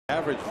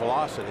Average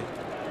velocity.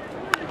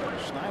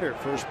 Snyder,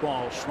 first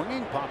ball,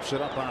 swinging, pops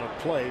it up out of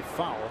play,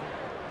 foul.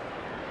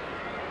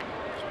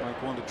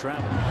 Strike one to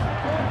Travis.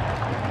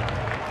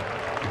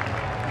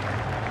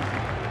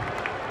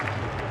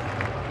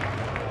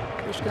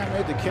 This guy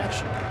made the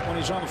catch when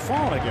he's on the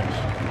phone, I guess.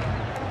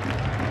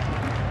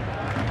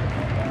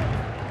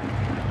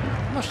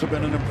 Must have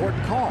been an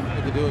important call.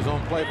 He could do his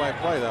own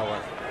play-by-play that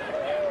way.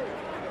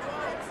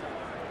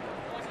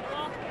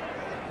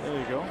 There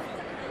you go.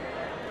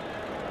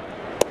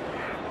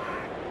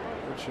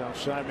 Pitch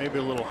outside, maybe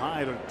a little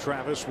high to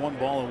Travis. 1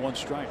 ball and 1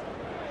 strike.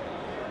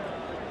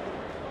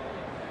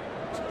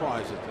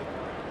 Surprised that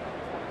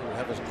he would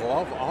have his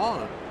glove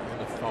on in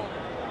the phone.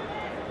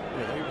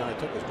 Yeah, he might have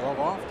took his glove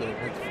off to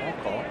make the phone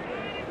call.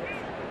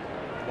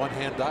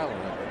 One-hand dialer,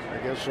 I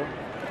guess so.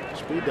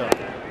 Speed dial.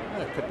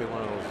 Yeah, it could be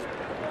one of those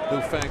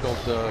newfangled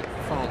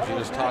phones you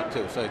just talk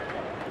to. Say,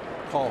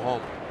 call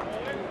home.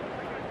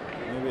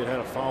 Maybe it had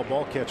a foul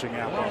ball catching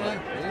app on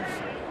it.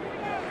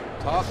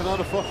 Talking on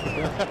the phone.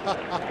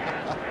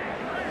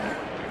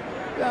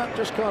 Yeah,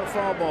 just caught a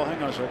foul ball.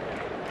 Hang on a second.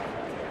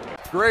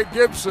 Greg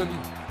Gibson,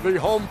 the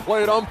home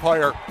plate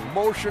umpire,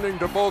 motioning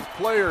to both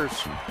players.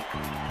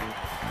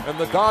 And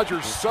the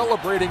Dodgers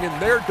celebrating in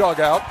their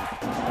dugout.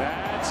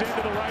 That's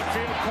into the right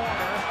field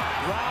corner.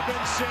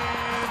 Robinson,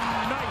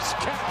 nice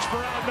catch for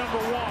out number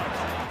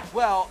 1.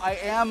 Well, I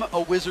am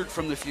a wizard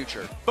from the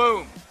future.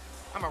 Boom.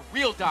 I'm a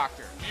real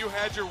doctor. If you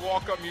had your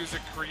walk-up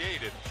music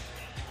created,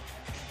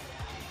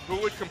 who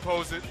would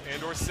compose it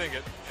and or sing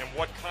it, and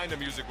what kind of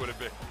music would it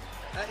be?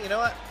 You know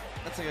what?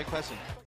 That's a good question.